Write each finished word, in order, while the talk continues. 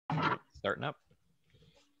Starting up.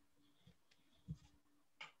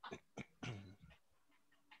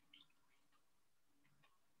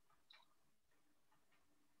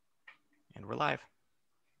 And we're live.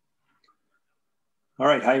 All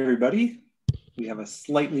right, hi everybody. We have a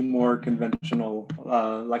slightly more conventional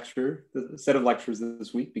set of lectures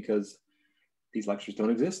this week because these lectures don't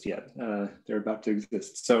exist yet. They're about to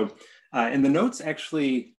exist. So, and the notes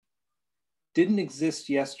actually didn't exist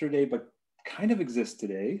yesterday, but kind of exist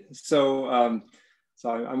today. So,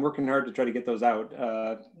 I'm working hard to try to get those out.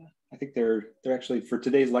 I think they're actually, for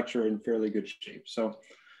today's lecture, in fairly good shape. So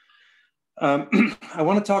I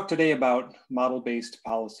want to talk today about model-based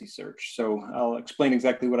policy search. So I'll explain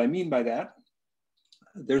exactly what I mean by that.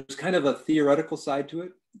 There's kind of a theoretical side to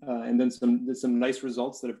it, and then there's some nice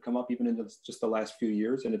results that have come up even in just the last few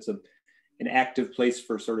years, and it's an active place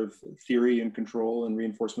for sort of theory and control and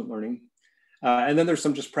reinforcement learning. And then there's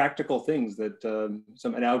some just practical things that,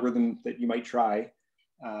 an algorithm that you might try,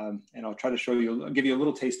 and I'll try to show you, I'll give you a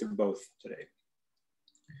little taste of both today.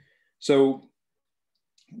 So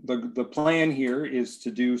the plan here is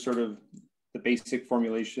to do sort of the basic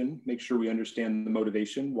formulation, make sure we understand the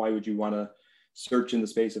motivation. Why would you want to search in the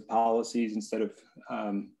space of policies instead of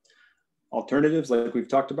alternatives like we've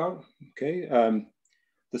talked about, okay?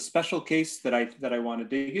 The special case that I want to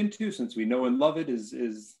dig into, since we know and love it, is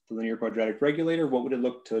the linear quadratic regulator. What would it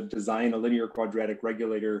look to design a linear quadratic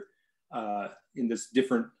regulator in this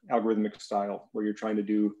different algorithmic style where you're trying to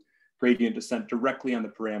do gradient descent directly on the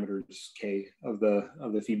parameters K of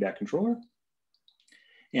the feedback controller?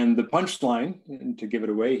 And the punchline, and to give it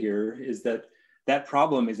away here, is that that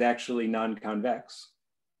problem is actually non-convex,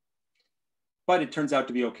 but it turns out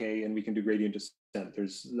to be okay, and we can do gradient descent.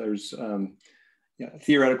 There's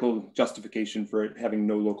theoretical justification for it having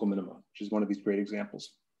no local minima, which is one of these great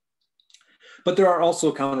examples. But there are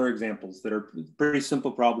also counterexamples that are pretty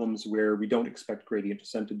simple problems where we don't expect gradient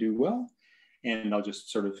descent to do well, and I'll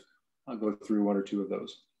go through one or two of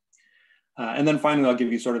those. And then finally, I'll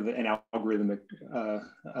give you sort of an algorithmic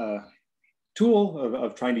tool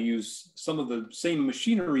of trying to use some of the same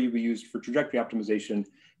machinery we used for trajectory optimization,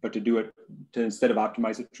 but to do it to, instead of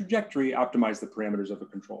optimize a trajectory, optimize the parameters of a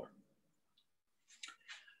controller.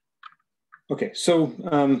 Okay, so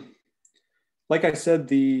like I said,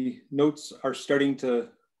 the notes are starting to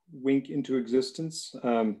wink into existence.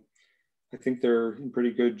 I think they're in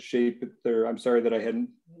pretty good shape. I'm sorry that I hadn't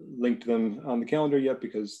linked them on the calendar yet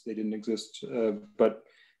because they didn't exist, but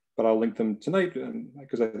I'll link them tonight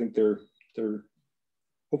because I think they're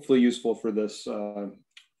hopefully useful for this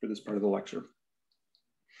part of the lecture.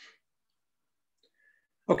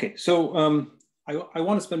 Okay, so I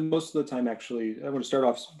want to spend most of the time actually, I want to start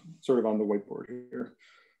off sort of on the whiteboard here.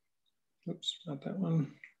 Oops, not that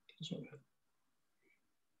one. This one.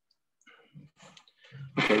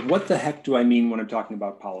 Okay, what the heck do I mean when I'm talking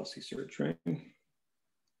about policy search, right?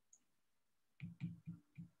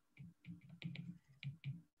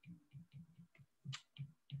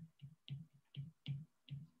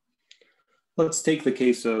 Let's take the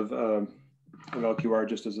case of LQR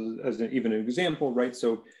just as even an example, right?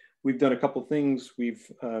 So we've done a couple things. We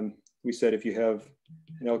said if you have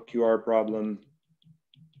an LQR problem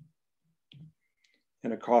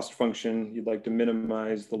and a cost function, you'd like to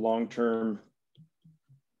minimize the long-term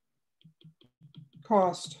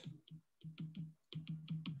cost.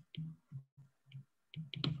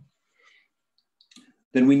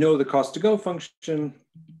 Then we know the cost to go function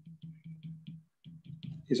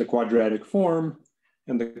is a quadratic form,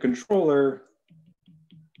 and the controller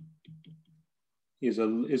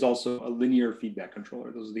is also a linear feedback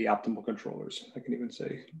controller. Those are the optimal controllers. I can even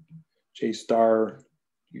say J star,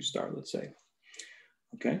 U star, let's say.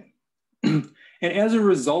 Okay. And as a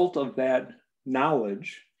result of that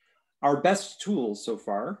knowledge, our best tools so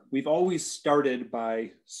far, we've always started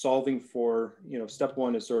by solving for, step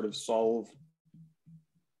one is sort of solve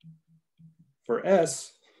for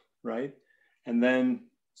S, right? And then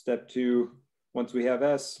step two, once we have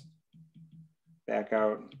S, back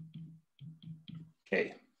out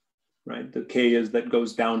K, right? The K is that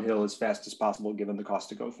goes downhill as fast as possible given the cost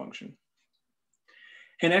to go function.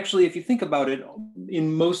 And actually, if you think about it,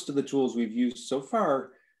 in most of the tools we've used so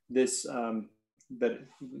far, trajectory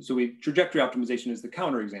optimization is the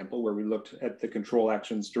counterexample where we looked at the control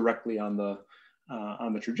actions directly on the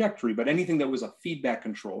trajectory, but anything that was a feedback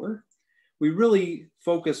controller, we really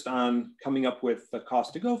focused on coming up with the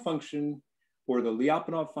cost to go function or the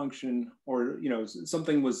Lyapunov function, or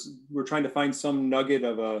we're trying to find some nugget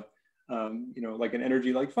of a like an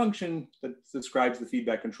energy-like function that describes the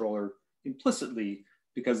feedback controller implicitly,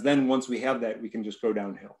 because then once we have that, we can just go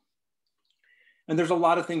downhill. And there's a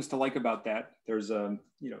lot of things to like about that. There's,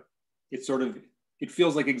 it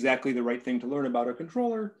feels like exactly the right thing to learn about a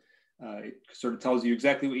controller. It sort of tells you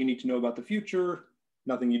exactly what you need to know about the future,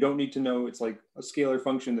 nothing you don't need to know. It's like a scalar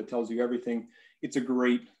function that tells you everything. It's a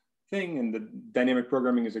great thing, and the dynamic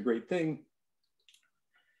programming is a great thing.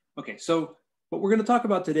 Okay, so what we're going to talk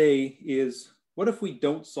about today is, what if we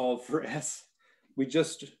don't solve for S?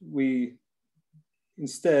 We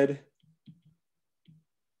instead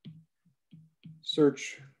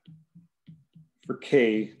search for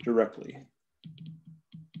K directly.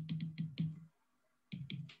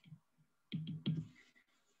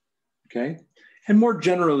 Okay, and more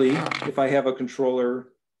generally, if I have a controller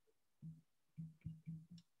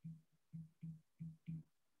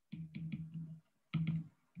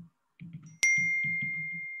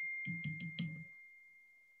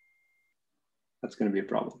that's going to be a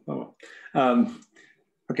problem. Oh,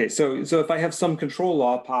 okay, so if I have some control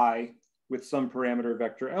law pi with some parameter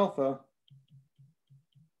vector alpha,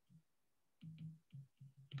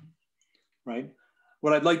 right?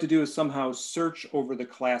 What I'd like to do is somehow search over the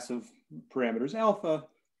class of parameters alpha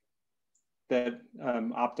that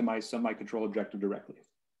optimize some my control objective directly.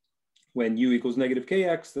 When u equals negative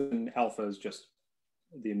kx, then alpha is just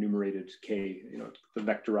the enumerated k, the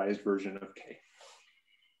vectorized version of k.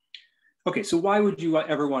 Okay, so why would you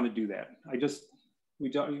ever want to do that?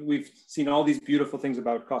 We've seen all these beautiful things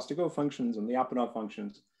about cost to go functions and the Lyapunov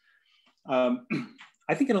functions.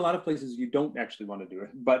 I think in a lot of places you don't actually want to do it,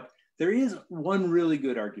 but there is one really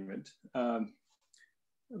good argument. I'm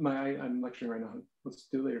lecturing right now. Let's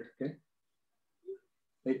do it later,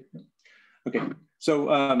 okay? Okay, so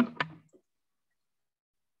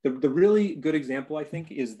the really good example, I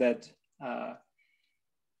think, is that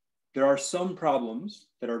there are some problems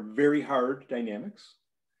that are very hard dynamics,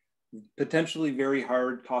 potentially very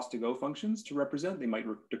hard cost to go functions to represent. They might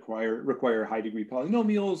require high degree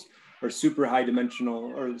polynomials or super high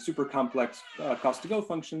dimensional or super complex cost to go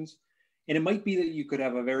functions. And it might be that you could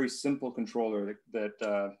have a very simple controller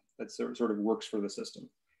that sort of works for the system,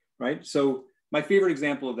 right? So my favorite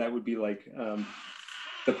example of that would be like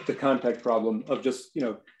the contact problem of just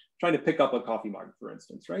trying to pick up a coffee mug, for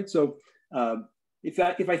instance, right? So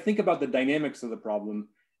if I think about the dynamics of the problem,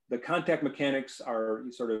 the contact mechanics are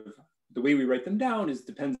sort of, the way we write them down is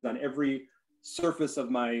depends on every surface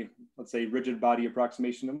of my, let's say, rigid body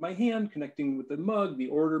approximation of my hand connecting with the mug. The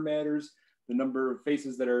order matters, the number of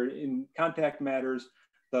faces that are in contact matters.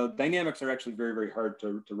 The dynamics are actually very, very hard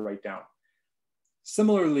to write down.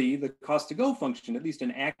 Similarly, the cost to go function, at least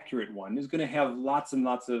an accurate one, is going to have lots and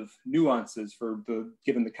lots of nuances for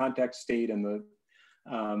given the contact state and the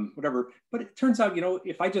whatever. But it turns out,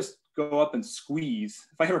 if I just go up and squeeze,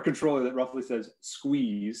 if I have a controller that roughly says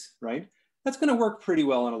squeeze, right, that's going to work pretty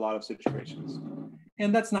well in a lot of situations.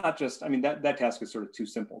 And that's not just, I mean, that task is sort of too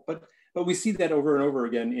simple, but we see that over and over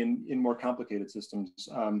again in more complicated systems.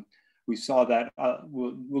 We saw that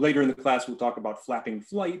later in the class, we'll talk about flapping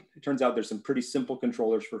flight. It turns out there's some pretty simple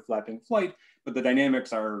controllers for flapping flight, but the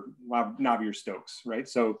dynamics are Navier-Stokes, right?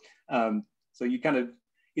 So you kind of,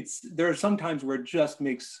 there are some times where it just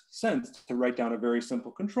makes sense to write down a very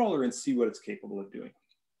simple controller and see what it's capable of doing.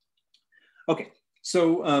 Okay,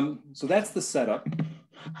 so that's the setup.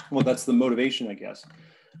 Well, that's the motivation, I guess.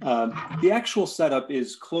 The actual setup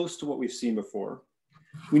is close to what we've seen before.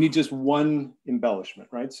 We need just one embellishment,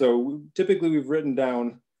 right? So typically we've written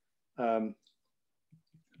down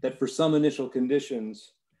that for some initial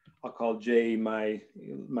conditions, I'll call J my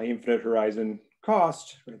infinite horizon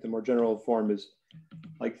cost, right? The more general form is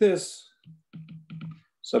like this,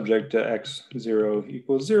 subject to x0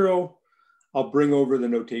 equals 0. I'll bring over the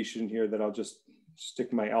notation here that I'll just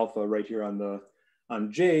stick my alpha right here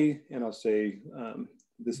on J, and I'll say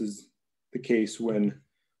this is the case when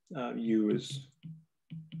U is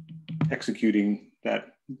executing that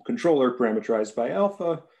controller parameterized by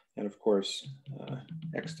alpha, and of course,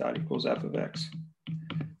 x dot equals f of x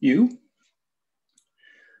U,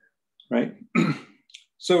 right?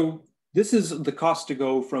 So this is the cost to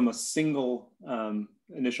go from a single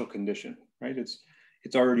initial condition, right?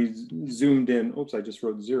 It's already zoomed in. Oops, I just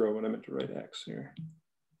wrote 0 when I meant to write x here.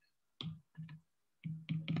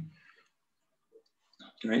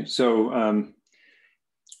 Right, so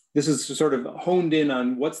this is sort of honed in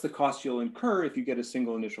on what's the cost you'll incur if you get a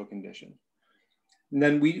single initial condition. And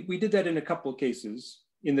then we did that in a couple of cases.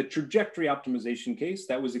 In the trajectory optimization case,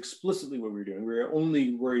 that was explicitly what we were doing. We were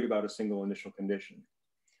only worried about a single initial condition.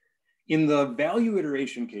 In the value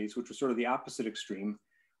iteration case, which was sort of the opposite extreme,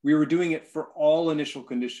 we were doing it for all initial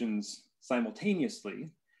conditions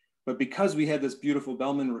simultaneously. But because we had this beautiful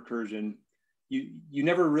Bellman recursion, you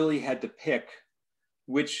never really had to pick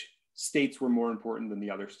which states were more important than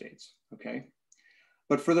the other states, okay?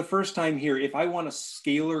 But for the first time here, if I want a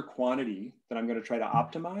scalar quantity that I'm going to try to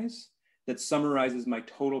optimize that summarizes my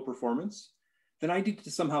total performance, then I need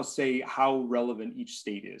to somehow say how relevant each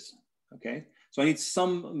state is, okay? So I need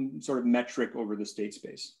some sort of metric over the state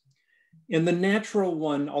space. And the natural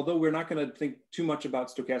one, although we're not going to think too much about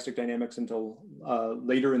stochastic dynamics until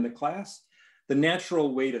later in the class, the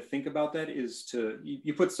natural way to think about that is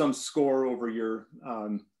you put some score over your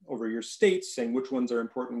states, saying which ones are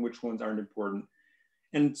important, which ones aren't important.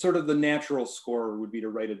 And sort of the natural score would be to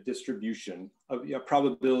write a distribution, a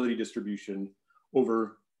probability distribution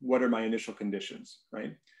over what are my initial conditions,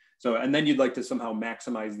 right? So, and then you'd like to somehow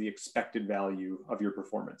maximize the expected value of your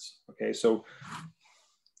performance, okay? So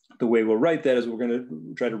the way we'll write that is we're going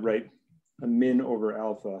to try to write a min over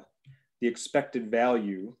alpha, the expected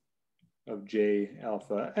value of J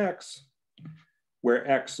alpha X, where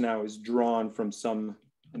X now is drawn from some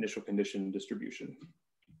initial condition distribution.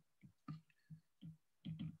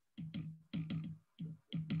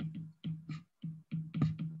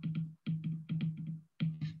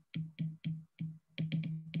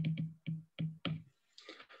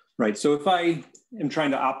 Right, so if I am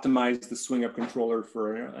trying to optimize the swing up controller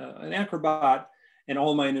for an Acrobat and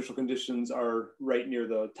all my initial conditions are right near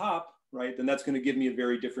the top, right, then that's going to give me a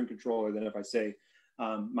very different controller than if I say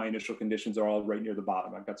my initial conditions are all right near the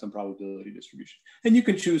bottom. I've got some probability distribution. And you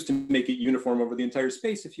can choose to make it uniform over the entire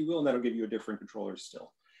space if you will, and that'll give you a different controller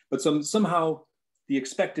still. But somehow the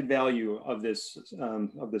expected value of this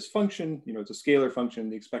function, you know, it's a scalar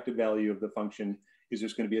function, the expected value of the function is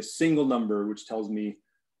just going to be a single number which tells me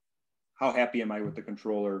how happy am I with the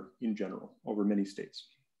controller in general over many states.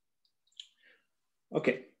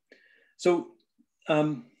 Okay, so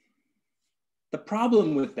the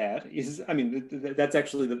problem with that is, I mean, that's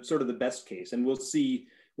actually sort of the best case. And we'll see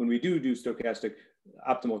when we do stochastic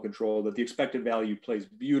optimal control that the expected value plays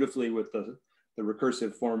beautifully with the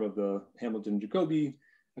recursive form of the Hamilton-Jacobi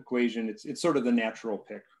equation. It's sort of the natural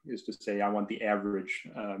pick is to say, I want the average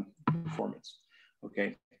performance,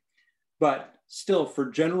 okay? But still, for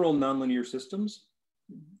general nonlinear systems,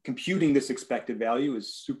 computing this expected value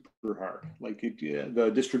is super hard. Like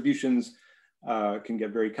the distributions can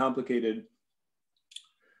get very complicated.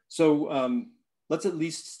 So let's at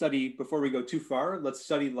least study, before we go too far, let's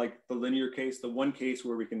study like the linear case, the one case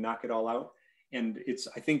where we can knock it all out. And it's,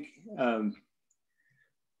 I think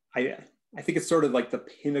it's sort of like the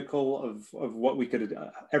pinnacle of what we could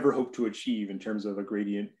ever hope to achieve in terms of a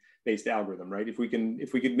gradient-based algorithm, right? If we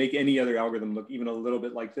could make any other algorithm look even a little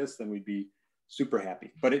bit like this, then we'd be super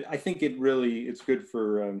happy. But I think it's good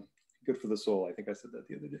for the soul. I think I said that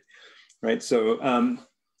the other day, right? So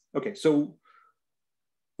okay, so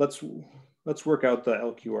let's work out the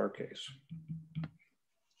LQR case.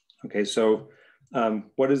 Okay, so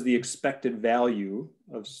what is the expected value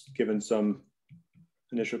of given some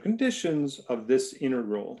initial conditions of this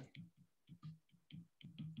integral?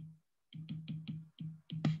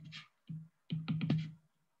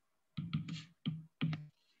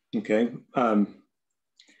 Okay,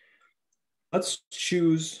 let's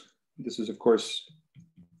choose, this is of course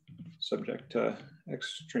subject to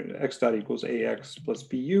x dot equals ax plus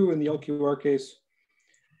bu in the LQR case.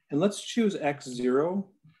 And let's choose x0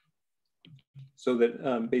 so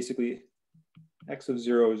that basically x of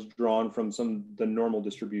 0 is drawn from the normal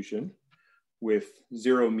distribution with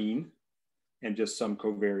 0 mean and just some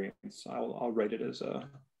covariance. I'll write it as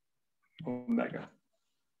omega.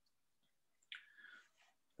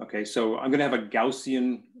 Okay, so I'm gonna have a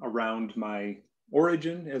Gaussian around my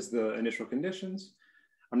origin as the initial conditions.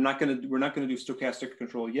 We're not gonna do stochastic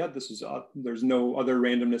control yet. This is, there's no other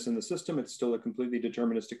randomness in the system. It's still a completely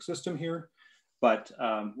deterministic system here, but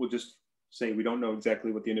we'll just say we don't know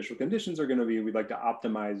exactly what the initial conditions are gonna be. We'd like to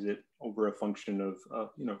optimize it over a function of,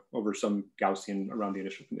 over some Gaussian around the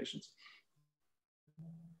initial conditions.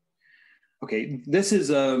 Okay, this is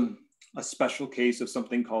a special case of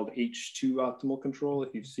something called H2 optimal control,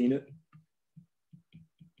 if you've seen it.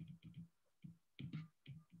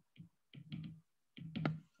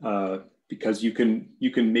 Because you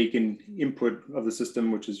can make an input of the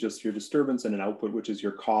system, which is just your disturbance, and an output, which is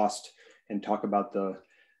your cost, and talk about the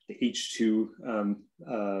H2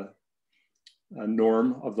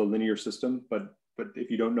 norm of the linear system. But if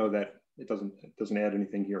you don't know that, it doesn't add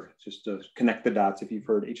anything here. It's just to connect the dots if you've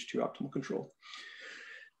heard H2 optimal control.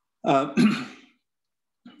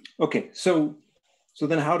 Okay, so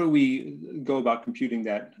then how do we go about computing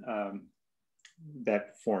that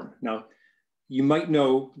form? Now, you might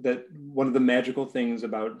know that one of the magical things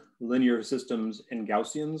about linear systems and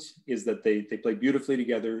Gaussians is that they play beautifully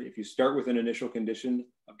together. If you start with an initial condition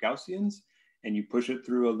of Gaussians and you push it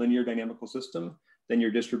through a linear dynamical system, then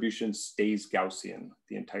your distribution stays Gaussian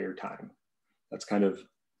the entire time. That's kind of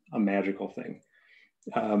a magical thing.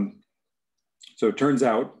 So it turns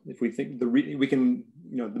out, if we think we can,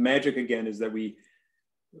 the magic again is that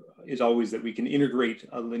always that we can integrate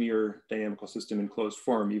a linear dynamical system in closed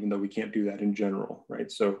form, even though we can't do that in general,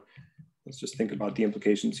 right? So let's just think about the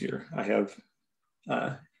implications here. I have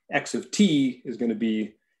x of t is going to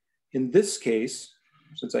be, in this case,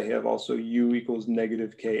 since I have also u equals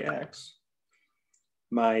negative kx,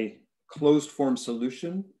 my closed form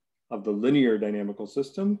solution of the linear dynamical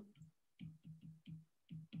system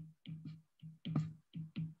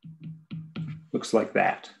looks like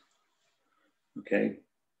that, okay?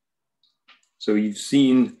 So you've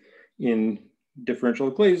seen in differential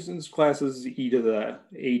equations classes, e to the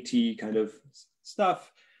at kind of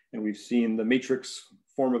stuff, and we've seen the matrix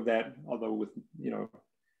form of that, although with,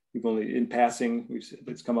 we've only in passing,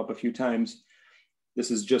 it's come up a few times.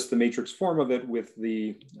 This is just the matrix form of it with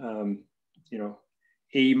the,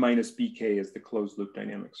 A minus BK as the closed loop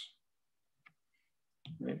dynamics,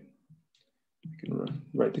 right? I can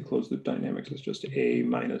write the closed loop dynamics as just A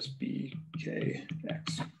minus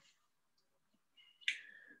BKX.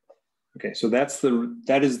 Okay, so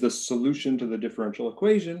that is the solution to the differential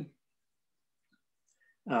equation.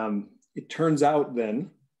 It turns out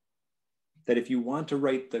then that if you want to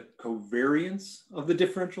write the covariance of the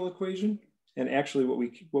differential equation, and actually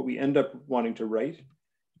what we end up wanting to write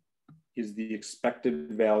is the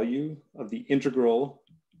expected value of the integral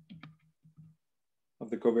of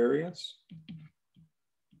the covariance.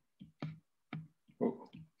 Whoa.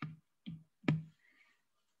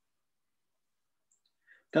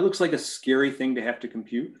 That looks like a scary thing to have to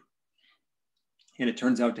compute. And it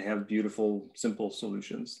turns out to have beautiful, simple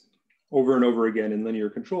solutions. Over and over again in linear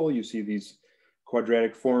control, you see these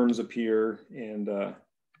quadratic forms appear, and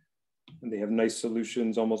they have nice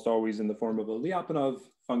solutions, almost always in the form of a Lyapunov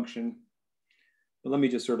function. But let me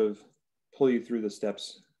just sort of pull you through the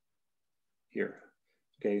steps here.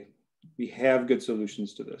 Okay, we have good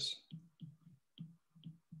solutions to this.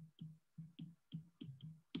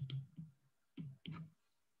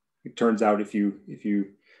 It turns out if you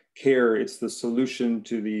care, it's the solution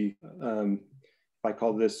to the, if I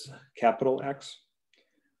call this capital X,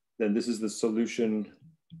 then this is the solution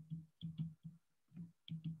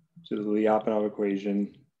to the Lyapunov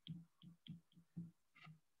equation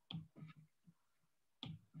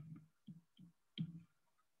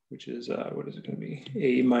which is, what is it going to be?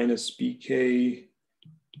 A minus BK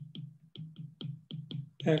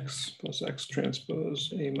X plus X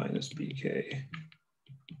transpose A minus BK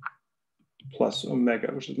plus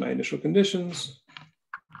omega, which is my initial conditions,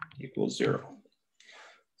 equals 0.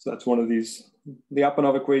 So that's one of these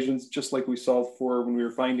Lyapunov equations, just like we solved for when we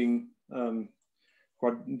were finding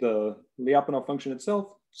the Lyapunov function itself,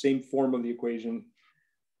 same form of the equation.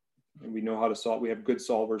 And we know how to solve, we have good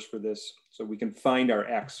solvers for this. So we can find our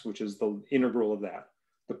X, which is the integral of that.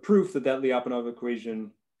 The proof that that Lyapunov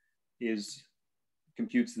equation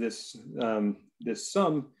computes this, this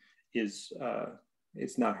sum is,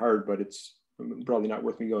 it's not hard, but it's probably not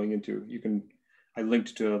worth me going into. I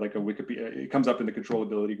linked to like a Wikipedia, it comes up in the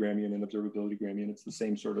controllability Gramian and observability Gramian. It's the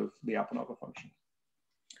same sort of Lyapunov function.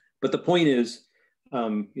 But the point is,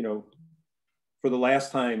 for the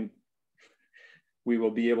last time, we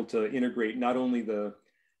will be able to integrate not only the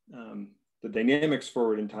dynamics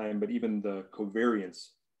forward in time, but even the covariance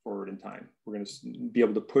forward in time. We're going to be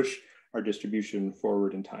able to push our distribution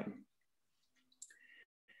forward in time.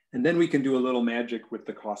 And then we can do a little magic with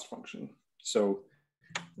the cost function. So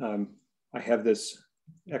I have this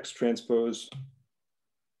X transpose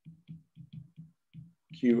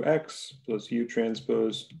QX plus U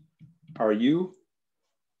transpose RU.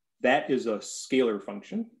 That is a scalar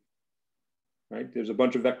function, right? There's a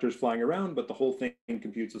bunch of vectors flying around, but the whole thing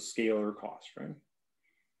computes a scalar cost, right?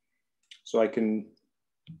 So I can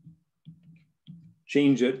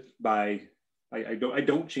change it by, I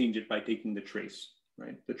don't change it by taking the trace,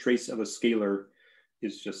 right? The trace of a scalar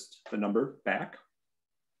is just the number back.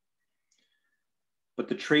 But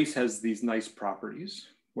the trace has these nice properties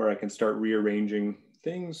where I can start rearranging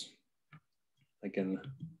things. I can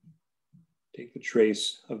take the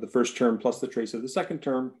trace of the first term plus the trace of the second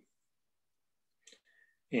term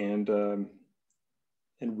and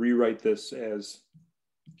rewrite this as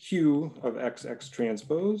Q of XX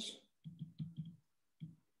transpose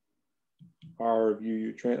R of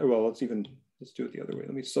UU trans, well, let's do it the other way.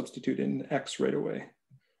 Let me substitute in X right away.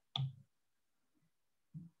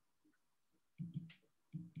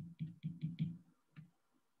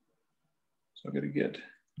 So I'm going to get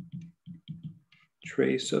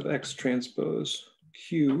trace of X transpose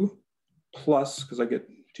Q plus, because I get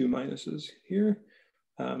two minuses here,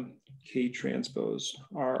 K transpose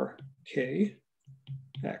R K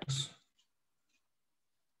X.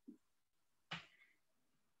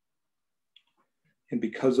 And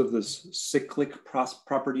because of this cyclic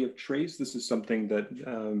property of trace, this is something that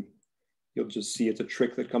you'll just see it's a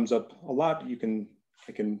trick that comes up a lot.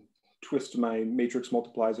 I can twist my matrix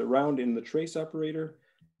multiplies around in the trace operator.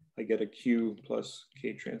 I get a Q plus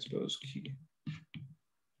K transpose Q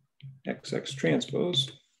XX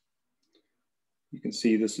transpose. You can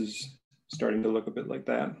see this is starting to look a bit like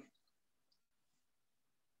that.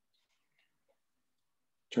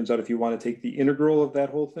 Turns out if you want to take the integral of that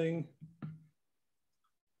whole thing,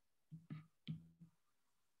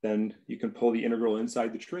 then you can pull the integral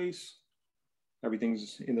inside the trace.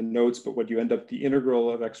 Everything's in the notes, but what you end up, the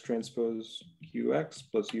integral of X transpose QX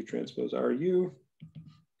plus U transpose RU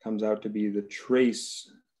comes out to be the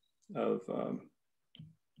trace of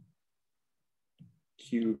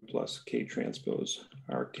Q plus K transpose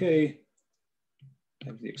RK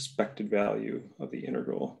as the expected value of the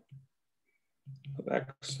integral of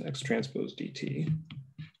X transpose DT,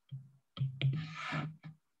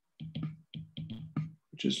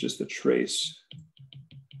 which is just the trace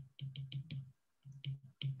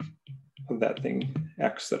of that thing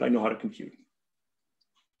X that I know how to compute.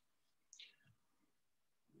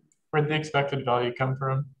 Where'd the expected value come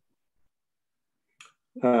from?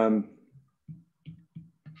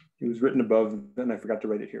 It was written above, and I forgot to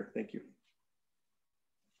write it here. Thank you.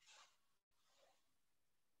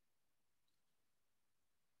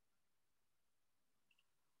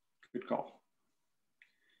 Good call.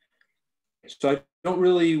 So I don't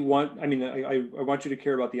really want, I mean, I want you to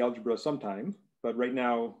care about the algebra sometime, but right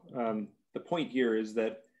now, the point here is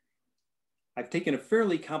that I've taken a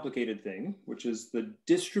fairly complicated thing, which is the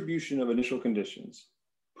distribution of initial conditions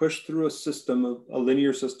pushed through a system, a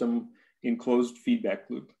linear system in closed feedback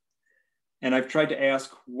loop. And I've tried to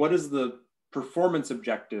ask, what is the performance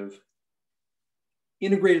objective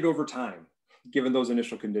integrated over time, given those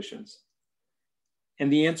initial conditions?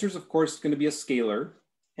 And the answer is, of course, going to be a scalar,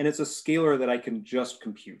 and it's a scalar that I can just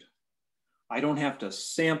compute. I don't have to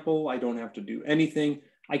sample, I don't have to do anything.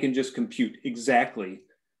 I can just compute exactly.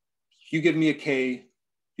 If you give me a K,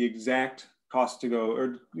 the exact cost to go,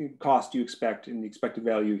 or cost you expect in the expected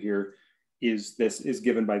value here is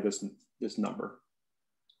given by this number.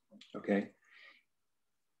 Okay.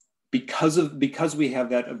 Because we have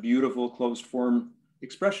that beautiful closed form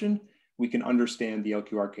expression, we can understand the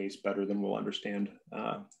LQR case better than we'll understand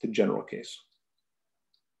the general case.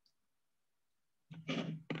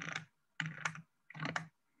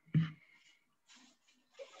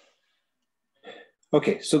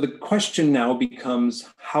 Okay, so the question now becomes,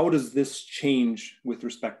 how does this change with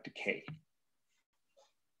respect to K?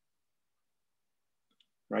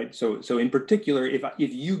 Right, so in particular, if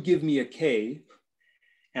you give me a K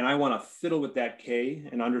and I want to fiddle with that K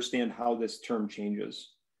and understand how this term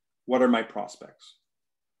changes, what are my prospects?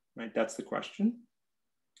 Right, that's the question.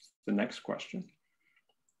 The next question.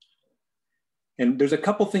 And there's a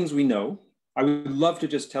couple things we know. I would love to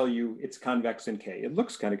just tell you it's convex in K. It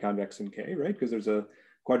looks kind of convex in K, right? Because there's a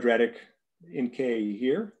quadratic in K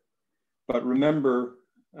here. But remember,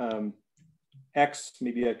 X,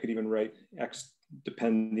 maybe I could even write X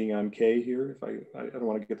depending on K here. If I don't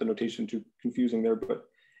want to get the notation too confusing there, but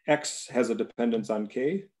X has a dependence on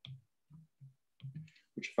K,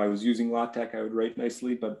 which if I was using LaTeX, I would write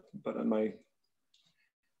nicely, but on my,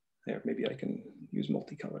 there, maybe I can use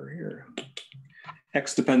multicolor here.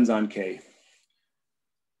 X depends on K.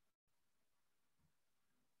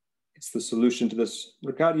 It's the solution to this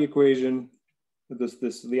Riccati equation, the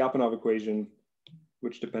Lyapunov equation,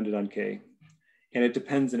 which depended on K. And it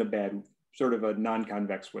depends in a bad, sort of a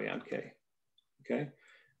non-convex way on K, okay?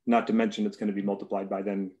 Not to mention it's gonna be multiplied by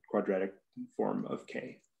then quadratic form of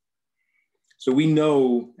K. So we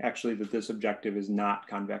know actually that this objective is not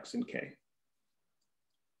convex in K.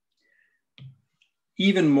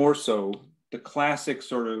 Even more so, the classic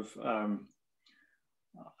sort of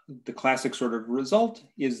result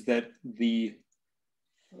is that it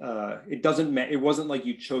wasn't like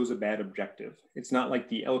you chose a bad objective. It's not like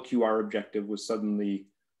the LQR objective was suddenly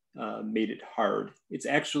made it hard. It's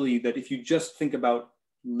actually that if you just think about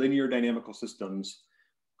linear dynamical systems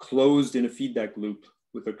closed in a feedback loop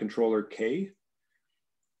with a controller K,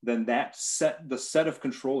 then the set of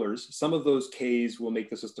controllers, some of those Ks will make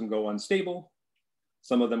the system go unstable.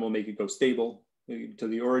 Some of them will make it go stable to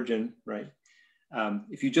the origin, right?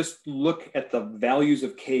 If you just look at the values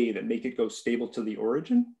of K that make it go stable to the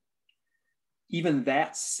origin, even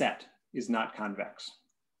that set is not convex.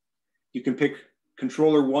 You can pick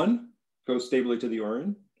controller 1, goes stably to the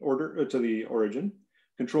origin.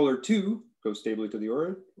 Controller 2 goes stably to the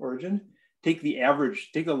origin. Take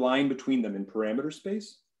the line between them in parameter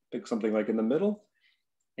space, pick something like in the middle,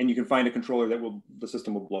 and you can find a controller that the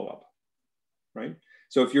system will blow up, right?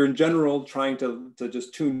 So if you're in general trying to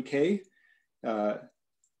just tune K,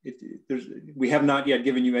 we have not yet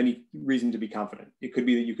given you any reason to be confident. It could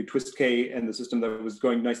be that you could twist K and the system that was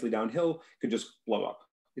going nicely downhill could just blow up.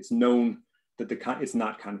 It's known that it's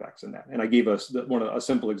not convex in that. And I gave us a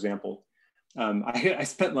simple example. I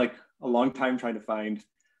spent like a long time trying to find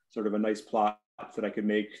sort of a nice plot that I could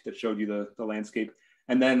make that showed you the landscape.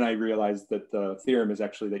 And then I realized that the theorem is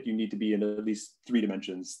actually that you need to be in at least 3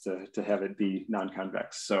 dimensions to have it be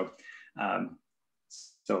non-convex. So I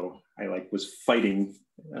was fighting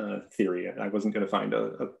theory, and I wasn't going to find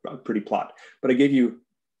a pretty plot. But I gave you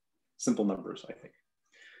simple numbers, I think,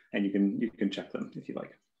 and you can check them if you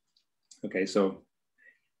like. Okay, so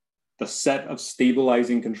the set of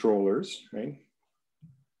stabilizing controllers, right?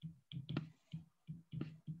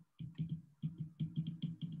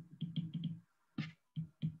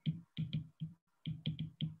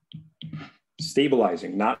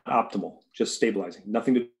 Stabilizing, not optimal, just stabilizing,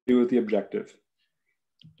 nothing to do with the objective,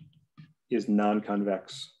 is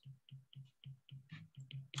non-convex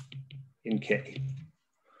in K.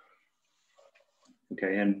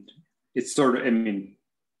 Okay, and it's sort of, I mean,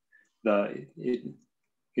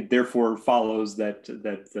 it therefore follows that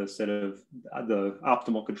the set of the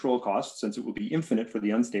optimal control costs, since it will be infinite for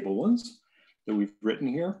the unstable ones that we've written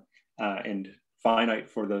here, and finite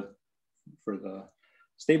for the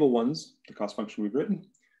stable ones, the cost function we've written,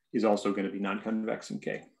 is also going to be non-convex in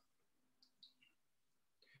K.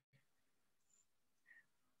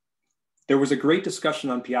 There was a great discussion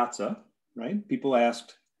on Piazza, right? People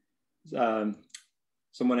asked,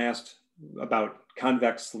 someone asked about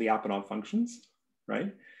convex Lyapunov functions,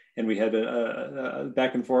 right? And we had a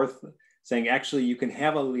back and forth saying, actually, you can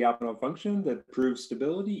have a Lyapunov function that proves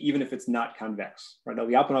stability, even if it's not convex, right? A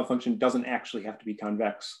Lyapunov function doesn't actually have to be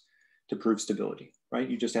convex to prove stability, right?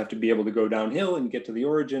 You just have to be able to go downhill and get to the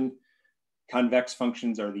origin. Convex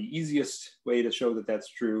functions are the easiest way to show that that's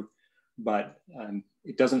true, but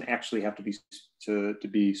it doesn't actually have to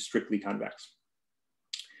be strictly convex.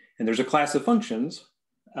 And there's a class of functions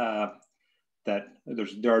that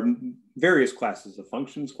there are various classes of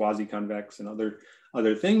functions, quasi-convex and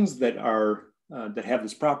other things that are that have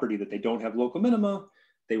this property that they don't have local minima.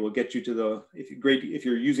 They will get you to if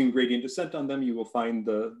you're using gradient descent on them, you will find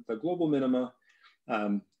the global minima,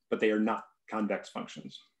 but they are not convex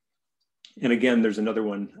functions. And again, there's another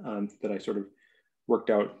one that I sort of worked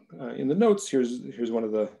out in the notes. Here's one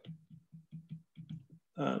of the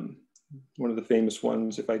famous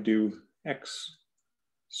ones. If I do x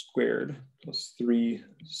squared plus 3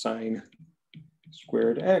 sine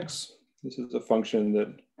squared x, this is a function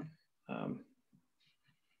that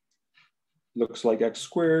looks like x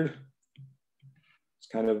squared. It's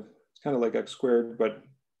kind of like x squared, but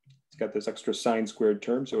it's got this extra sine squared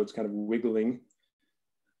term, so it's kind of wiggling.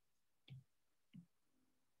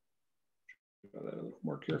 Draw that a little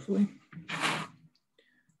more carefully.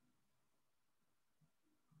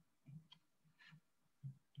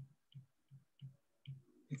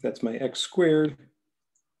 If that's my x squared,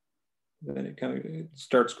 then it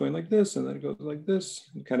starts going like this, and then it goes like this.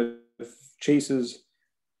 It kind of chases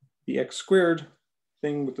the x squared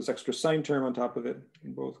thing with this extra sine term on top of it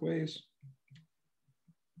in both ways.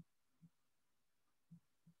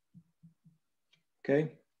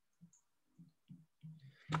 Okay.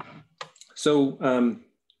 So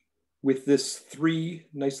with this 3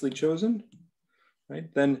 nicely chosen,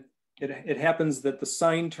 right, then it happens that the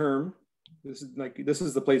sine term, this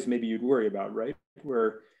is the place maybe you'd worry about, right?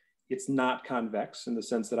 Where it's not convex in the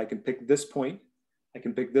sense that I can pick this point,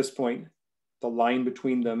 the line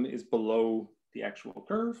between them is below the actual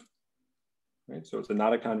curve, right? So it's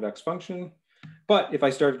not a convex function. But if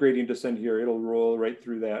I start gradient descent here, it'll roll right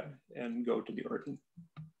through that and go to the origin,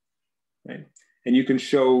 right? And you can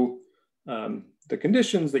show the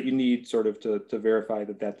conditions that you need sort of to verify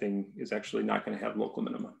that that thing is actually not going to have local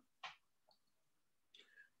minima.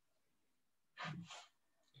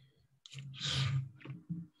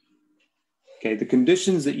 Okay, the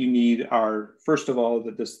conditions that you need are, first of all,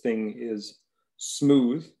 that this thing is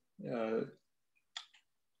smooth.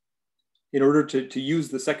 In order to use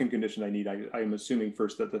the second condition I need, I am assuming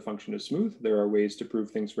first that the function is smooth. There are ways to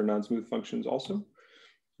prove things for non-smooth functions also.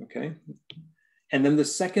 Okay, and then the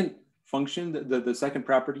second function, the second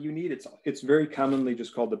property you need, it's very commonly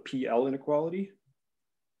just called the PL inequality.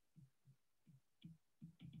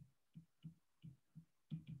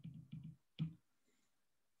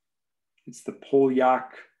 It's the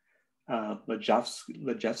Polyak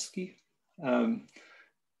Lejewski.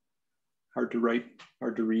 Hard to write,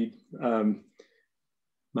 hard to read.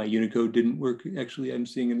 My Unicode didn't work. Actually, I'm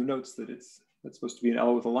seeing in the notes that that's supposed to be an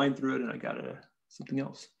L with a line through it, and I got something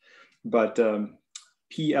else. But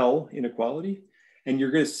PL inequality, and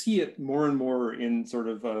you're going to see it more and more in sort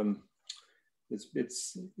of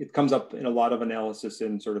it comes up in a lot of analysis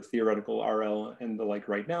in sort of theoretical RL and the like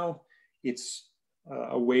right now. It's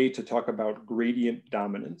a way to talk about gradient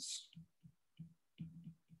dominance.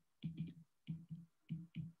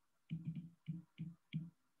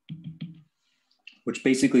 Which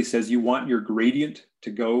basically says you want your gradient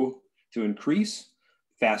to increase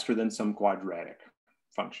faster than some quadratic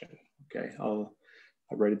function. Okay, I'll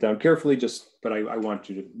write it down carefully, but I want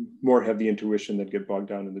you to more have the intuition than get bogged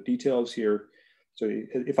down in the details here. So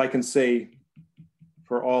if I can say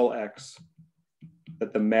for all x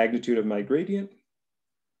that the magnitude of my gradient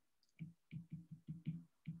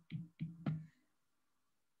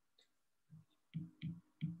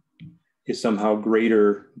is somehow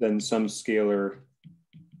greater than some scalar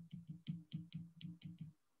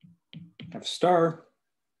f star,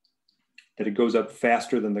 that it goes up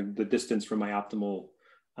faster than the distance from my optimal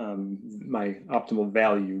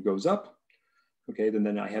value goes up. Okay,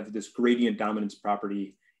 then I have this gradient dominance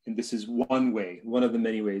property, and this is one of the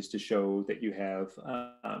many ways to show that you have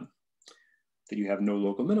no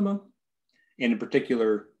local minima. And in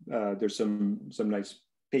particular, there's some nice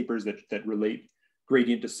papers that relate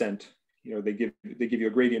gradient descent. You know, they give you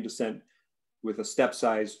a gradient descent with a step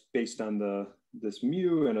size based on this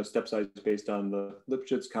mu and a step size based on the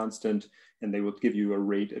Lipschitz constant, and they will give you a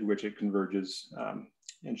rate at which it converges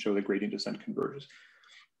and show the gradient descent converges.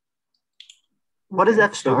 What is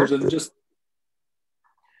F star? So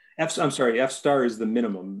I'm sorry, F star is the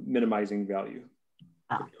minimizing value.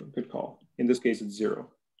 Ah. Good call. In this case, it's 0.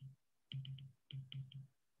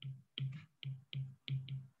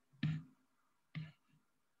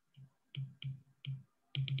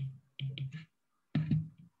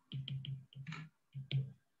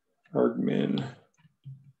 Argmin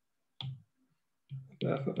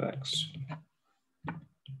f of x.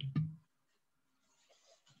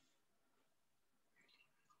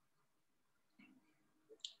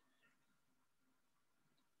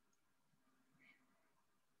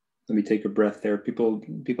 Let me take a breath there. People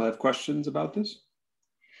have questions about this?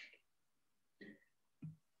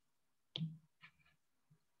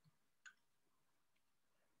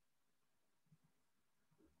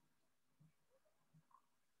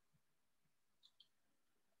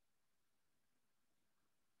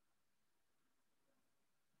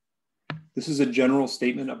 This is a general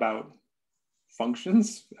statement about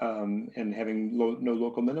functions and having no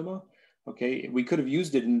local minima. Okay, we could have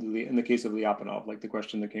used it in the case of Lyapunov, like the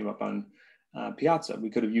question that came up on Piazza. We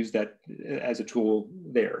could have used that as a tool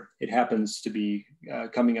there. It happens to be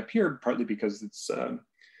coming up here partly because it's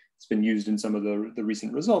been used in some of the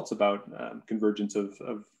recent results about convergence of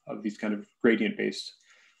these kind of gradient-based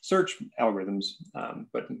search algorithms,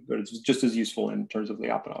 but it's just as useful in terms of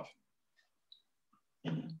Lyapunov.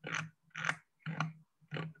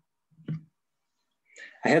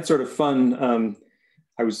 I had sort of fun.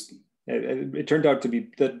 It turned out to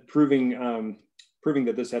be that proving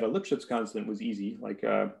that this had a Lipschitz constant was easy. Like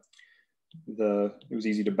it was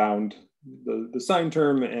easy to bound the sign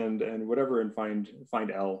term and whatever and find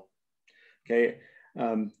L. Okay,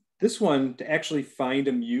 this one to actually find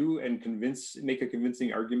a mu and make a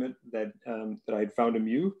convincing argument that I had found a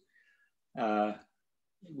mu.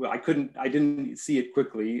 Well, I didn't see it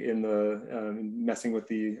quickly in messing with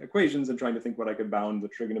the equations and trying to think what I could bound the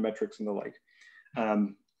trigonometrics and the like.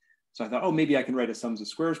 So I thought, oh, maybe I can write a sums of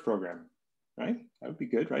squares program, right? That would be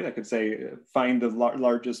good, right? I could say find the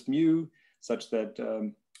largest mu such that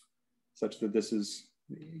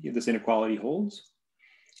this inequality holds.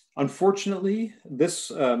 Unfortunately,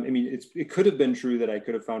 this it could have been true that I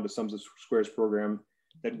could have found a sums of squares program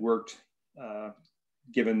that worked.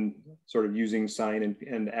 Given sort of using sine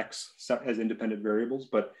and x as independent variables,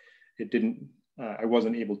 but it didn't. I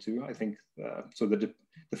wasn't able to. I think so. The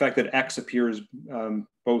fact that x appears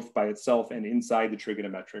both by itself and inside the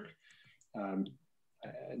trigonometric,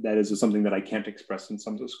 that is something that I can't express in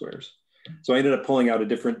sums of squares. So I ended up pulling out a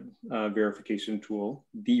different verification tool,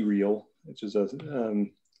 dReal, which is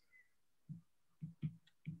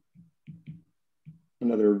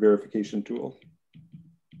another verification tool.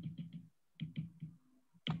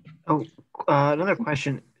 Oh, another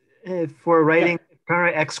question. If we're writing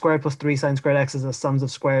x squared plus 3 sine squared x as a sums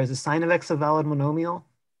of squares, is sine of x a valid monomial?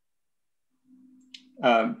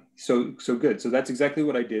 So good. So that's exactly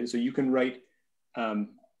what I did. So you can write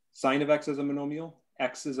sine of x as a monomial,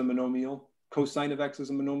 x is a monomial, cosine of x is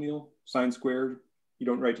a monomial, cosine squared. You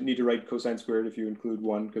don't need to write cosine squared if you include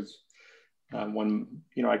one, because one,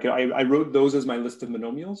 you know, I wrote those as my list of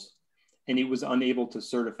monomials, and it was unable to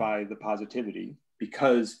certify the positivity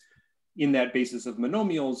because in that basis of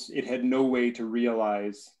monomials, it had no way to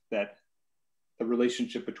realize that the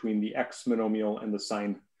relationship between the x monomial and the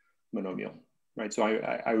sine monomial, right? So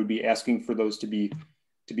I would be asking for those to be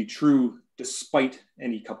true despite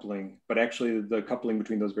any coupling, but actually the coupling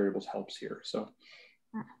between those variables helps here. So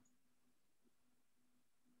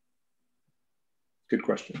good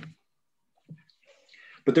question.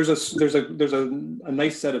 But there's a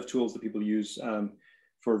nice set of tools that people use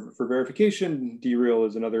for verification. DReal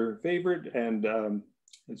is another favorite, and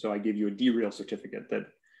so I gave you a DReal certificate that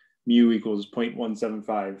mu equals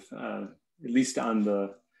 0.175, at least on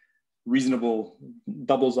the reasonable,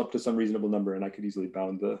 doubles up to some reasonable number, and I could easily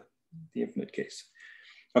bound the infinite case.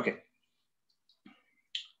 Okay,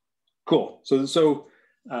 cool. So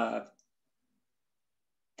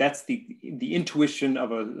that's the intuition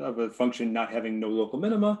of a function not having no local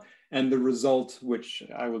minima, and the result, which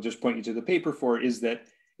I will just point you to the paper for, is that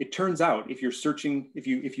it turns out if you're searching, if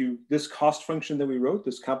you this cost function that we wrote,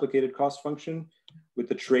 this complicated cost function with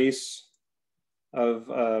the trace of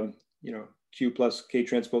you know, q plus k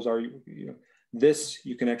transpose r, you know, this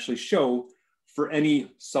you can actually show for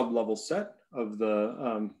any sub-level set of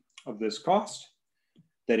the of this cost,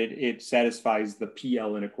 that it satisfies the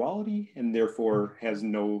PL inequality and therefore has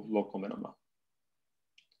no local minima.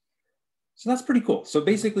 So that's pretty cool. So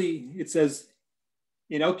basically it says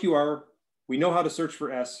in LQR, we know how to search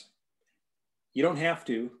for S. You don't have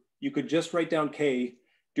to. You could just write down K,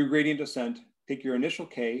 do gradient descent, take your initial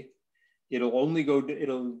K. It'll only go,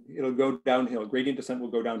 it'll go downhill. Gradient descent will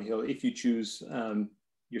go downhill if you choose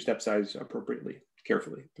your step size appropriately,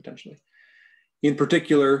 carefully, potentially. In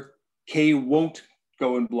particular, K won't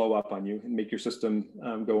go and blow up on you and make your system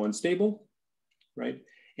go unstable, right?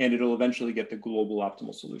 And it'll eventually get the global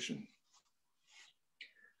optimal solution.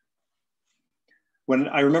 When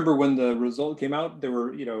I remember when the result came out, there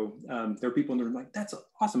were, you know, there were people in the room like, "That's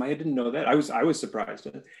awesome! I didn't know that." I was surprised.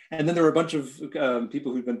 And then there were a bunch of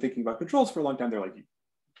people who'd been thinking about controls for a long time. They're like,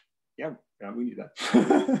 "Yeah, we need that,"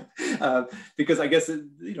 because I guess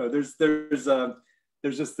you know, there's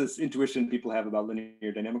just this intuition people have about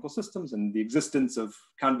linear dynamical systems and the existence of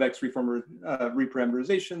convex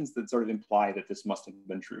reparameterizations that sort of imply that this must have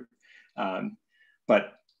been true.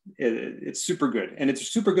 But it's super good. And it's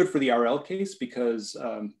super good for the RL case because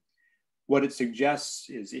what it suggests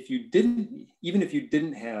is if you didn't, even if you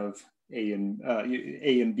didn't have A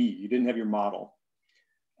and B, you didn't have your model,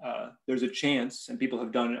 there's a chance, and people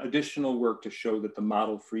have done additional work to show that the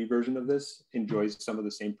model-free version of this enjoys some of the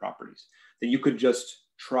same properties, that you could just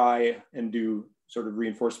try and do sort of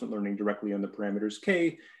reinforcement learning directly on the parameters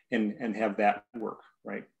K and have that work,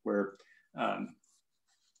 right? Where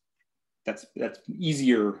that's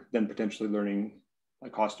easier than potentially learning a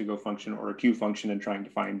cost to go function or a Q function and trying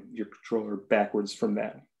to find your controller backwards from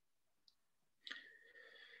that.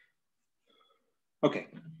 Okay.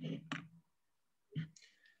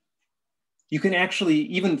 You can actually,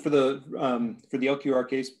 even for the LQR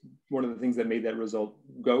case, one of the things that made that result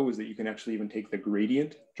go is that you can actually even take the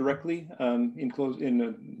gradient directly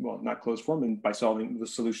well, not closed form, and by solving the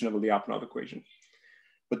solution of a Lyapunov equation.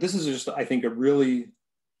 But this is just, I think, a really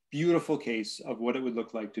beautiful case of what it would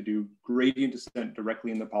look like to do gradient descent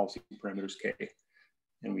directly in the policy parameters K.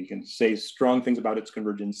 And we can say strong things about its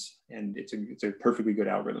convergence, and it's a perfectly good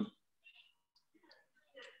algorithm.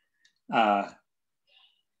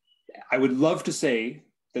 I would love to say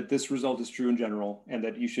that this result is true in general and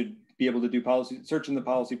that you should be able to do search in the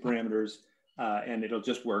policy parameters and it'll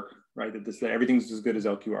just work, right? That everything's as good as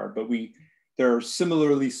LQR, but there are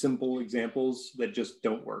similarly simple examples that just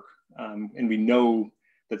don't work. And we know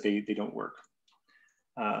that they don't work.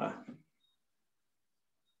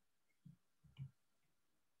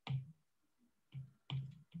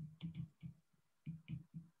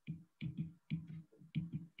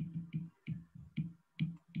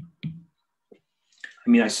 I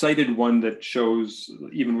mean, I cited one that shows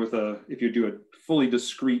even with if you do a fully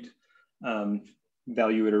discrete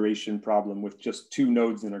value iteration problem with just 2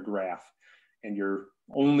 nodes in a graph, and your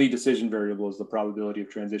only decision variable is the probability of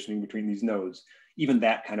transitioning between these nodes, even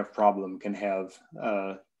that kind of problem can have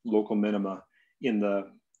local minima in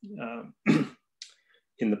the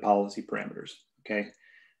policy parameters, okay?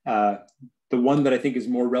 The one that I think is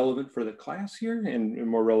more relevant for the class here and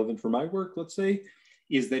more relevant for my work, let's say,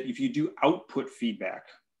 is that if you do output feedback,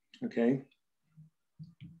 okay?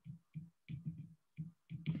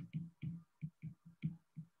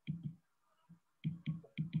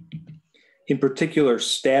 In particular,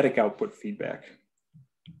 static output feedback.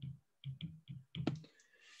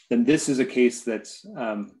 then this is a case that's,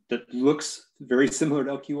 that looks very similar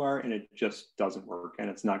to LQR and it just doesn't work and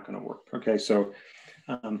it's not going to work. Okay, so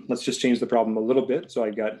let's just change the problem a little bit. So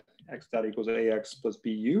I got x dot equals ax plus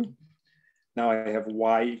bu. Now I have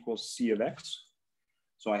y equals c of x.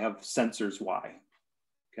 So I have sensors y,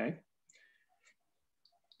 okay?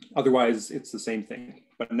 Otherwise, it's the same thing.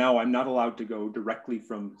 But now I'm not allowed to go directly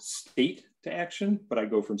from state to action, but I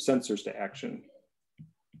go from sensors to action.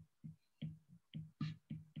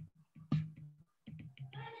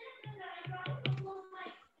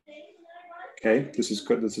 Okay, this is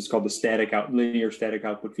called the linear static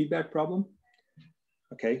output feedback problem.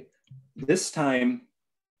 Okay, this time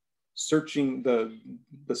searching the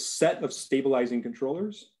set of stabilizing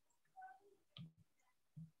controllers.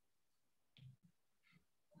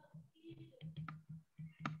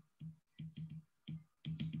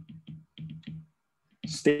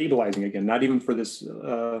 Stabilizing again, not even for this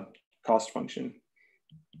cost function,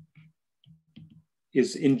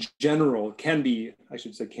 is in general, can be, I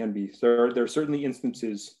should say can be. There are certainly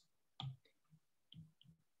instances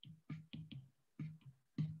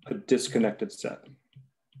a disconnected set.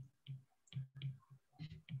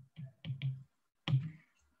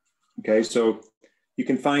 Okay, so you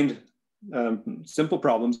can find simple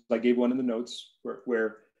problems. I gave one in the notes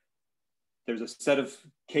where there's a set of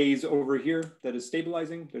Ks over here that is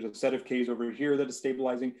stabilizing. There's a set of Ks over here that is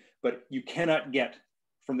stabilizing, but you cannot get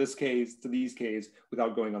from this Ks to these Ks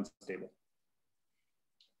without going unstable.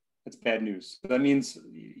 That's bad news. That means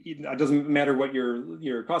it doesn't matter what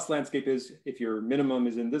your cost landscape is. If your minimum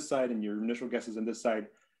is in this side and your initial guess is in this side,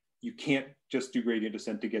 you can't just do gradient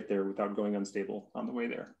descent to get there without going unstable on the way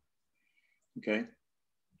there. Okay.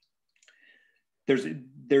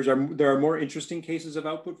 There are more interesting cases of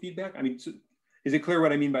output feedback. I mean, is it clear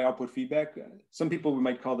what I mean by output feedback? Some people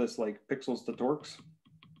might call this like pixels to torques.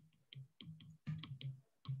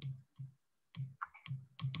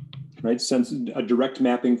 Right, a direct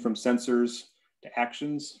mapping from sensors to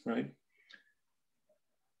actions, right?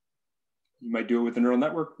 You might do it with a neural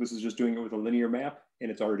network. This is just doing it with a linear map and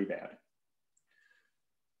it's already bad.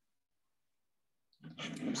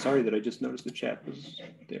 I'm sorry that I just noticed the chat was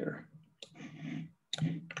there.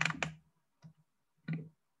 The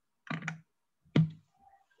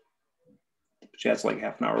chat's like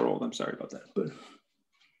half an hour old. I'm sorry about that, but.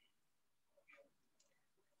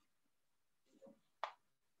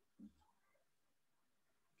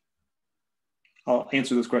 I'll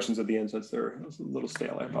answer those questions at the end since they're a little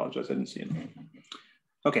stale. I apologize, I didn't see them.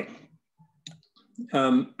 Okay.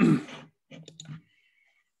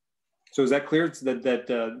 So is that clear? It's that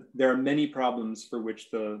there are many problems for which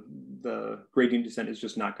the gradient descent is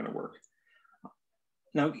just not going to work.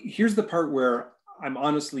 Now, here's the part where I'm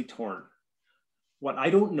honestly torn. What I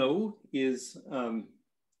don't know is, I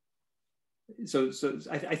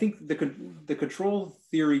think the control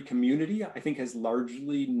theory community, I think, has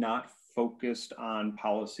largely not focused on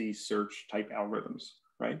policy search type algorithms,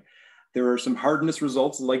 right? There are some hardness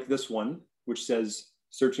results like this one, which says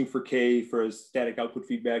searching for K for a static output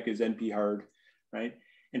feedback is NP hard, right?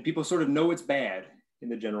 And people sort of know it's bad in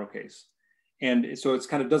the general case. And so it's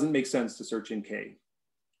kind of doesn't make sense to search in K.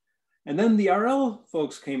 And then the RL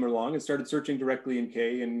folks came along and started searching directly in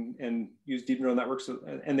K and used deep neural networks.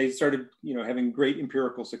 And they started, having great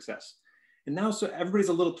empirical success. And now, so everybody's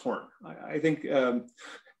a little torn. I think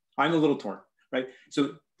I'm a little torn, right?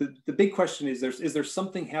 So the big question is there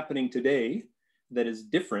something happening today that is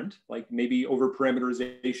different, like maybe over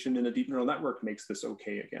parameterization in a deep neural network makes this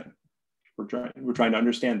okay again? We're trying to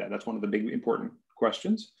understand that. That's one of the big important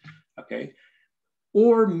questions, okay?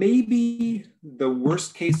 Or maybe the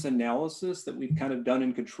worst case analysis that we've kind of done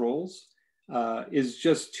in controls is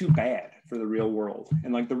just too bad for the real world.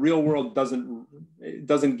 And like the real world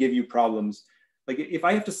doesn't give you problems. Like if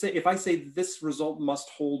I say this result must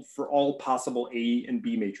hold for all possible A and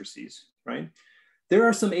B matrices, right? There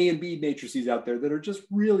are some A and B matrices out there that are just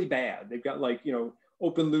really bad. They've got like,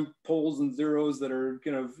 open loop poles and zeros that are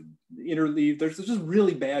kind of interleaved. There's just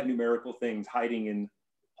really bad numerical things hiding in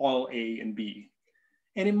all A and B.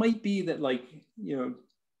 And it might be that like,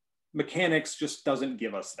 mechanics just doesn't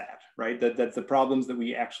give us that, right? That the problems that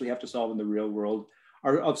we actually have to solve in the real world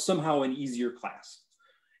are of somehow an easier class.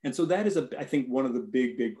 And so that is, I think, one of the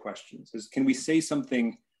big questions is, can we say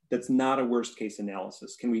something that's not a worst case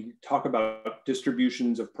analysis? Can we talk about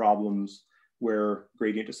distributions of problems where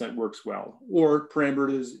gradient descent works well, or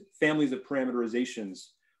families of parameterizations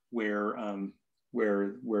where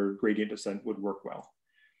gradient descent would work well?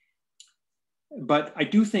 But I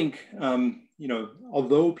do think,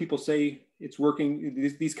 although people say it's working,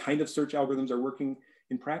 these kind of search algorithms are working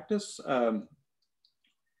in practice,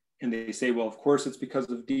 And they say, well, of course, it's because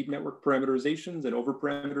of deep network parameterizations and over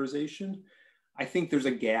parameterization. I think there's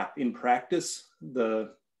a gap in practice.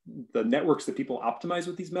 The networks that people optimize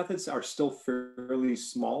with these methods are still fairly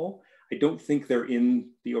small. I don't think they're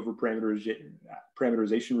in the over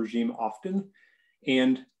parameterization regime often.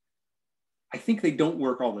 And I think they don't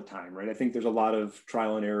work all the time, right? I think there's a lot of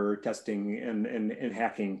trial and error testing and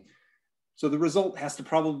hacking. So the result has to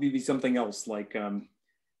probably be something else, like,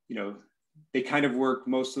 you know, they kind of work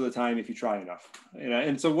most of the time if you try enough.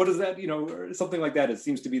 And so what is that, you know, something like that, it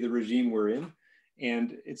seems to be the regime we're in.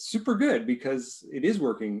 And it's super good because it is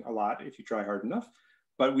working a lot if you try hard enough,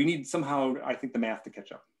 but we need somehow, I think, the math to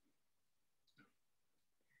catch up.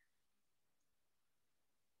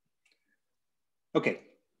 Okay.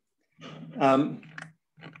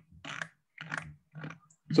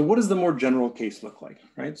 So what does the more general case look like,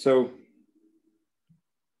 right? So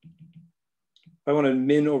if I want to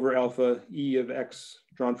min over alpha E of X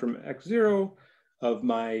drawn from X0 of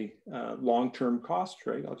my long-term cost,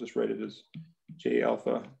 right? I'll just write it as J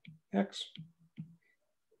alpha X.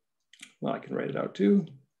 Well, I can write it out too.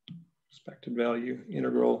 Expected value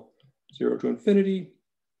integral 0 to infinity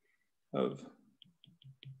of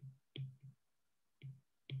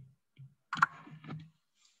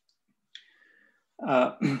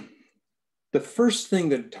the first thing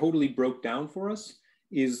that totally broke down for us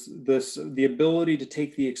is the ability to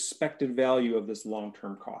take the expected value of this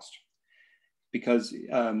long-term cost. Because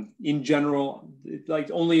in general,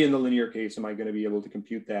 like only in the linear case am I going to be able to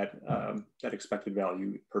compute that, that expected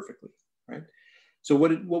value perfectly, right? So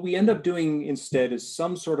what we end up doing instead is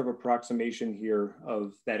some sort of approximation here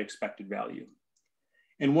of that expected value.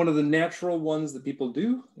 And one of the natural ones that people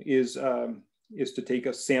do is to take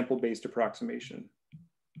a sample-based approximation.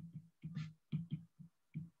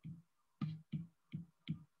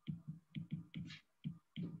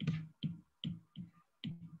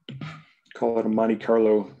 Call it a Monte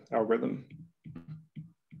Carlo algorithm,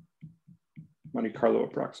 Monte Carlo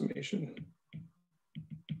approximation.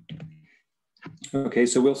 Okay,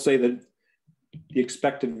 so we'll say that the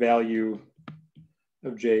expected value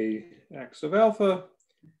of Jx of alpha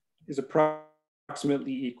is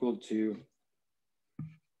approximately equal to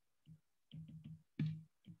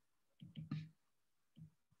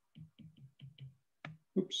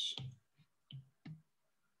oops.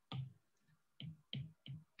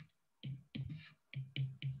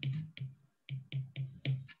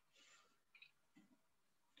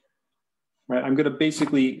 Right, I'm going to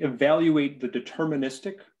basically evaluate the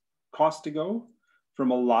deterministic cost to go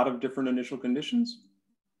from a lot of different initial conditions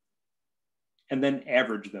and then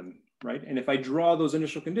average them, right? And if I draw those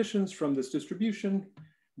initial conditions from this distribution,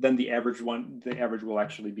 then the average will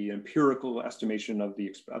actually be an empirical estimation of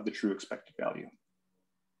the true expected value.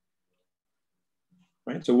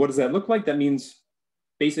 Right, so what does that look like? That means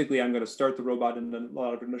basically I'm going to start the robot in a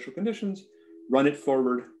lot of initial conditions, run it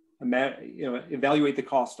forward, evaluate the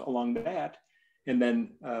cost along that, and then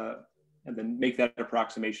make that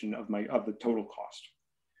approximation of the total cost.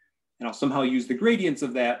 And I'll somehow use the gradients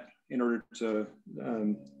of that in order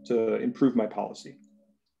to improve my policy.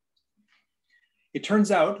 It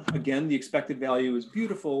turns out, again, the expected value is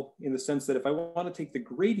beautiful in the sense that if I want to take the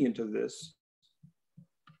gradient of this,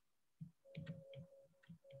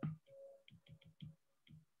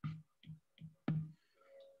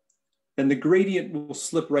 then the gradient will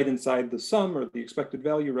slip right inside the sum or the expected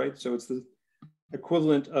value, right? So it's the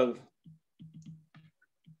equivalent of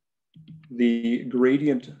the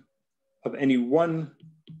gradient of any one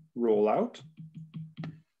rollout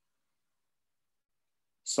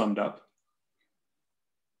summed up.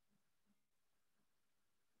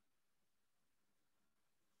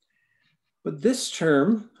 But this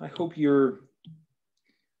term, I hope your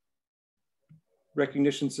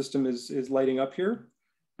recognition system is lighting up here.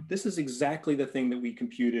 This is exactly the thing that we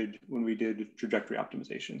computed when we did trajectory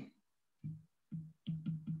optimization.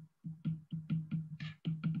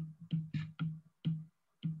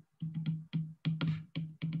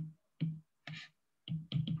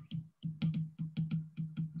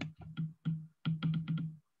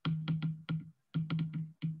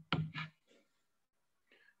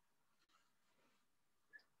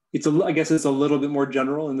 I guess it's a little bit more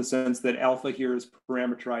general in the sense that alpha here is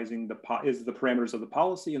parameterizing the parameters of the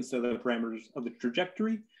policy instead of the parameters of the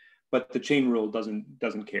trajectory, but the chain rule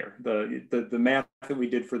doesn't care. The math that we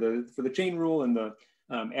did for the chain rule and the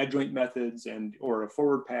adjoint methods or a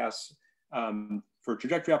forward pass for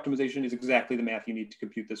trajectory optimization is exactly the math you need to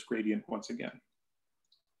compute this gradient once again.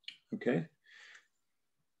 Okay.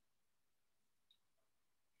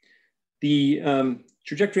 The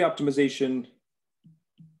trajectory optimization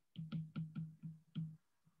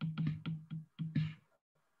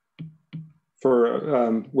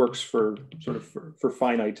works for sort of for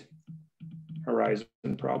finite horizon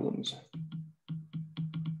problems.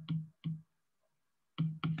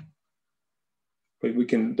 But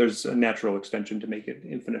there's a natural extension to make it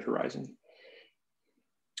infinite horizon.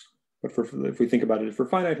 But if we think about it for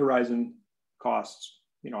finite horizon costs,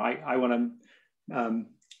 I want to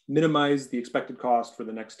minimize the expected cost for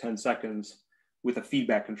the next 10 seconds with a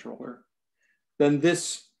feedback controller. Then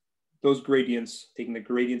those gradients, taking the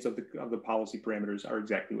gradients of the policy parameters, are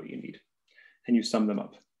exactly what you need, and you sum them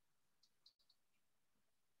up.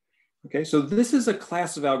 Okay, so this is a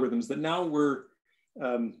class of algorithms that now we're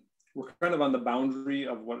kind of on the boundary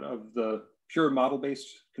of the pure model-based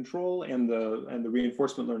control and the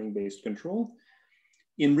reinforcement learning-based control.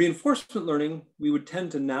 In reinforcement learning, we would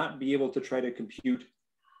tend to not be able to try to compute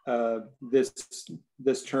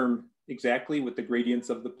this term exactly with the gradients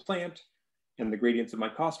of the plant and the gradients of my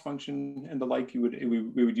cost function and the like. We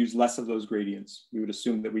would use less of those gradients. We would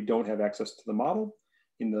assume that we don't have access to the model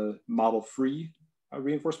in the model-free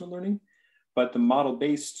reinforcement learning, but the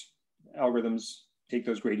model-based algorithms take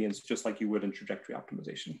those gradients just like you would in trajectory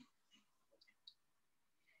optimization.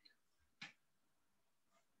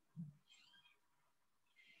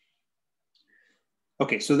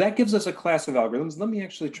 Okay, so that gives us a class of algorithms. Let me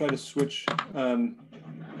actually try to switch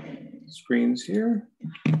screens here.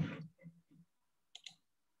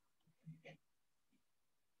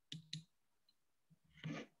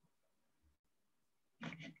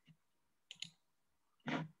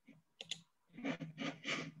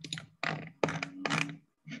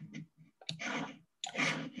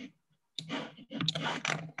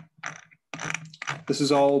 This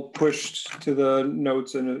is all pushed to the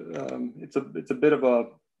notes, and it's a bit of a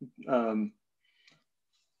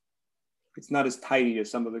it's not as tidy as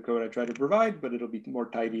some of the code I try to provide, but it'll be more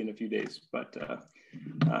tidy in a few days. But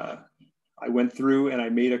I went through and I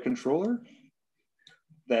made a controller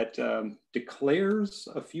that declares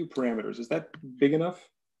a few parameters. Is that big enough?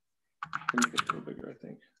 Let me make it a little bigger, I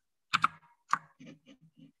think.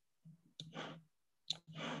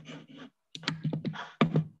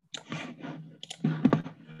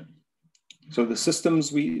 So the systems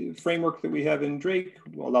framework that we have in Drake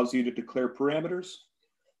allows you to declare parameters.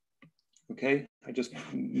 Okay, I just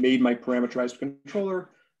made my parameterized controller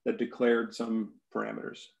that declared some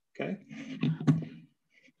parameters. Okay,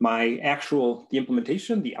 the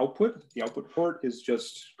implementation, the output port is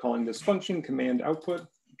just calling this function command output.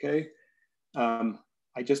 Okay,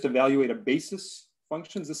 I just evaluate a basis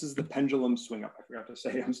functions. This is the pendulum swing up. I forgot to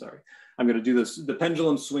say, I'm sorry. I'm going to do the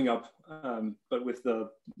pendulum swing up, but with the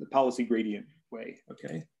policy gradient way,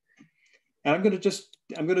 okay? And I'm going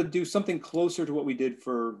to do something closer to what we did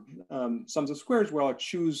for sums of squares, where I'll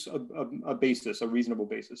choose a basis, a reasonable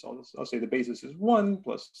basis. I'll say the basis is 1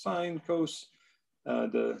 plus sine, cos,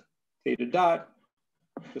 the theta dot,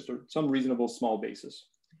 just some reasonable small basis.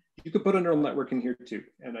 You could put a neural network in here too.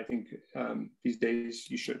 And I think these days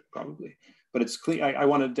you should probably, but it's clean. I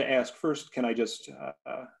wanted to ask first, can I just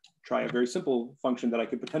try a very simple function that I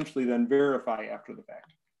could potentially then verify after the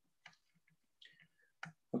fact?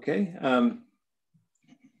 Okay,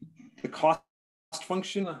 the cost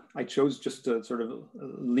function, I chose just to sort of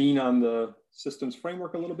lean on the systems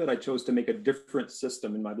framework a little bit. I chose to make a different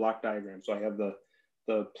system in my block diagram. So I have the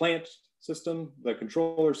plant system, the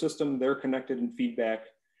controller system, they're connected in feedback.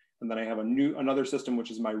 And then I have another system,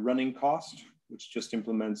 which is my running cost, which just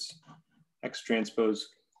implements x transpose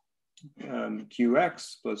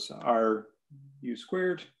qx plus r u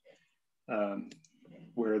squared,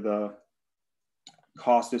 where the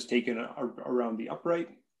cost is taken around the upright.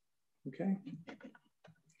 Okay.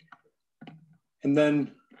 And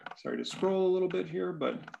then, sorry to scroll a little bit here,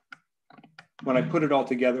 but when I put it all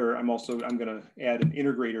together, I'm going to add an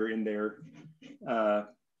integrator in there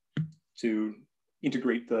to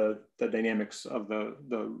integrate the dynamics of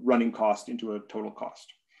the running cost into a total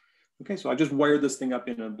cost. Okay, so I just wired this thing up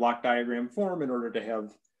in a block diagram form in order to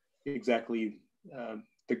have exactly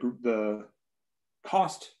the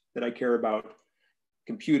cost that I care about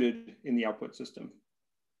computed in the output system.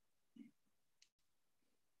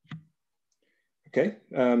 Okay,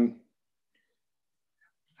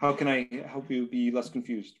 how can I help you be less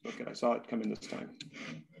confused? Okay, I saw it come in this time.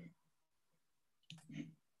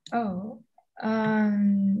 Oh,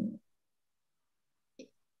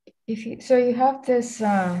 so you have this,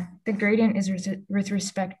 the gradient is with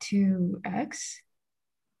respect to x?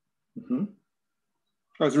 Mm-hmm.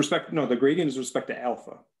 Oh, the gradient is with respect to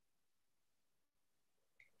alpha.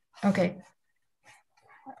 Okay.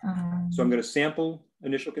 So I'm going to sample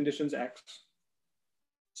initial conditions x,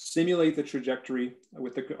 simulate the trajectory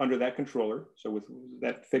under that controller, so with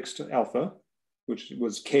that fixed alpha, which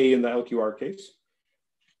was K in the LQR case.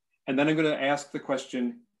 And then I'm going to ask the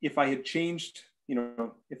question, if I had changed,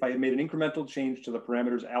 if I had made an incremental change to the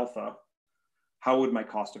parameters alpha, how would my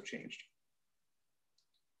cost have changed?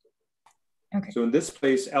 Okay. So in this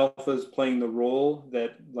case, alpha is playing the role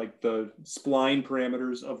that like the spline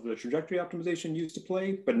parameters of the trajectory optimization used to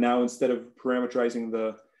play, but now instead of parameterizing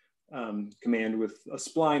the command with a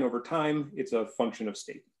spline over time, it's a function of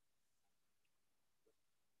state.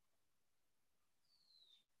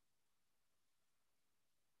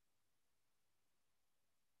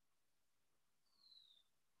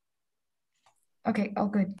 Okay, all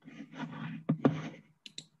good.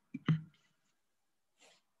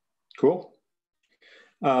 Cool.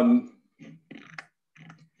 I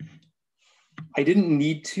didn't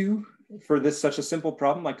need to for this such a simple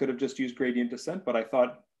problem. I could have just used gradient descent, but I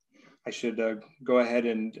thought I should go ahead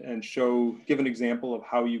and give an example of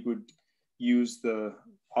how you would use the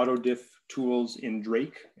autodiff tools in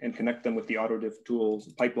Drake and connect them with the autodiff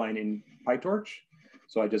tools pipeline in PyTorch.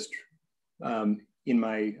 So I just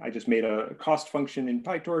I just made a cost function in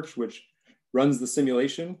PyTorch which runs the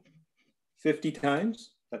simulation 50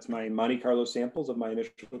 times. That's my Monte Carlo samples of my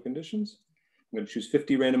initial conditions. I'm going to choose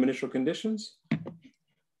 50 random initial conditions,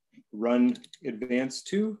 run advance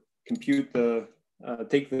 2, compute the,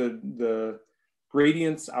 take the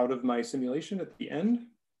gradients out of my simulation at the end,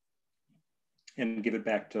 and give it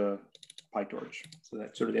back to PyTorch. So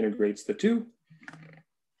that sort of integrates the two.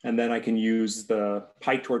 And then I can use the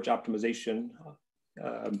PyTorch optimization.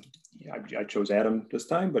 I chose Atom this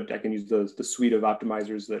time, but I can use the suite of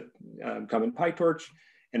optimizers that come in PyTorch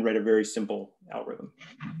and write a very simple algorithm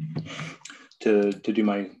to do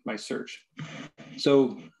my search.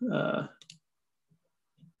 So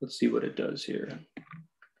let's see what it does here.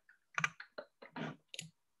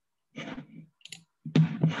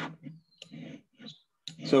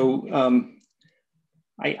 So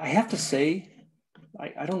I have to say,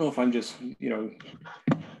 I don't know if I'm just,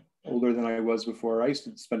 older than I was before. I used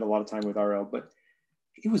to spend a lot of time with RL, but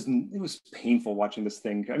it was painful watching this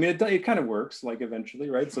thing. I mean, it kind of works like eventually,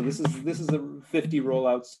 right? So this is a 50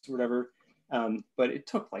 rollouts, whatever. But it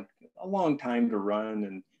took like a long time to run,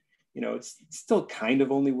 and it's still kind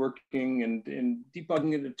of only working, and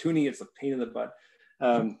debugging it and tuning it's a pain in the butt.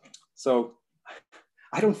 So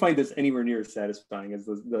I don't find this anywhere near as satisfying as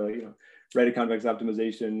the Reddit convex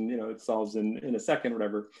optimization. It solves in a second,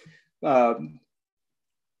 whatever.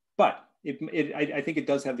 But I think it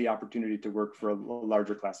does have the opportunity to work for a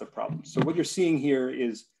larger class of problems. So what you're seeing here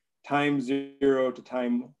is time 0 to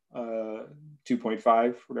time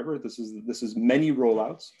 2.5, whatever. This is many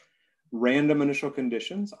rollouts, random initial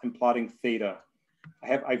conditions. I'm plotting theta.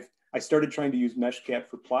 I started trying to use Meshcat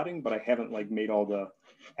for plotting, but I haven't like made all the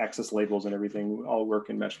axis labels and everything all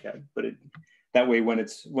work in Meshcat. But that way, when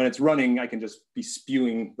it's running, I can just be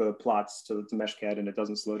spewing the plots to Meshcat, and it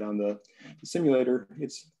doesn't slow down the simulator.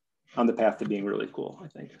 It's on the path to being really cool, I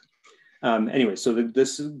think. Anyway, so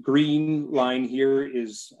this green line here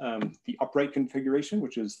is the upright configuration,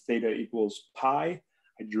 which is theta equals pi.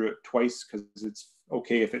 I drew it twice because it's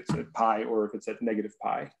okay if it's at pi or if it's at negative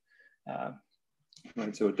pi.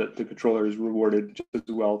 Right, so the controller is rewarded just as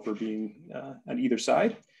well for being on either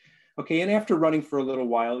side. Okay, and after running for a little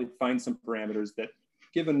while, it finds some parameters that,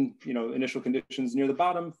 given initial conditions near the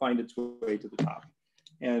bottom, find its way to the top.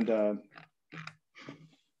 And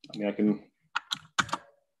I mean, I can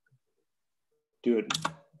do it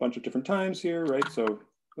a bunch of different times here, right? So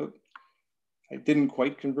I didn't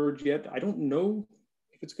quite converge yet. I don't know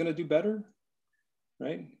if it's going to do better,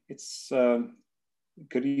 right? It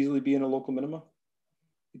could easily be in a local minima.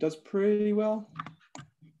 It does pretty well.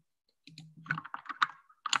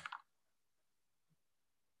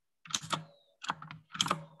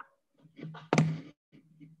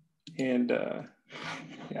 And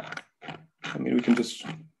yeah, I mean, you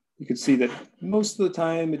can see that most of the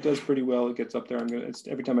time it does pretty well. It gets up there.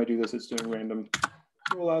 Every time I do this, it's doing random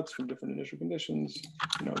rollouts from different initial conditions.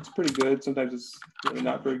 It's pretty good. Sometimes it's really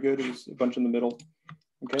not very good. It's a bunch in the middle.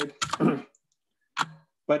 Okay.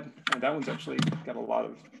 But that one's actually got a lot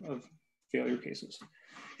of failure cases.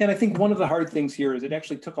 And I think one of the hard things here is it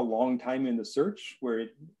actually took a long time in the search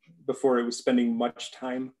before it was spending much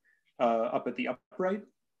time up at the upright.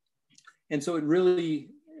 And so it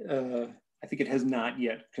really, I think it has not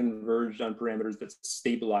yet converged on parameters that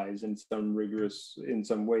stabilize in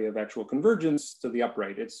some way of actual convergence to the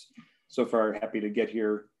upright. It's so far happy to get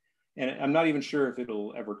here. And I'm not even sure if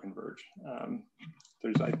it'll ever converge.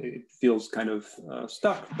 It feels kind of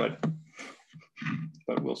stuck, but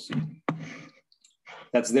we'll see.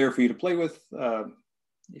 That's there for you to play with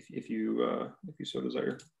if you so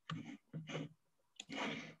desire.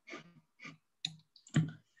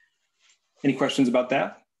 Any questions about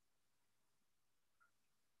that?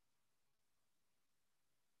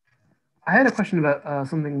 I had a question about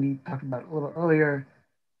something we talked about a little earlier.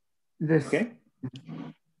 This. Okay.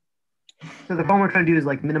 So the problem we're trying to do is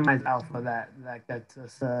like minimize alpha. That gets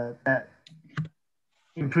us that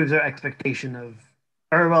improves our expectation of,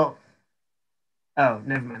 or well, oh,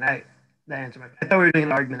 never mind. That answered my. I thought we were doing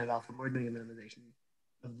an argument of alpha, but we're doing a minimization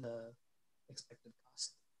of the expected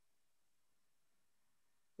cost.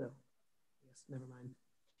 So, yes, never mind.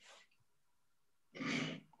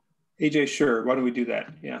 AJ, sure. Why don't we do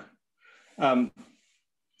that? Yeah.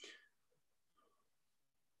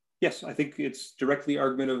 Yes, I think it's directly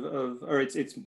argument of or it's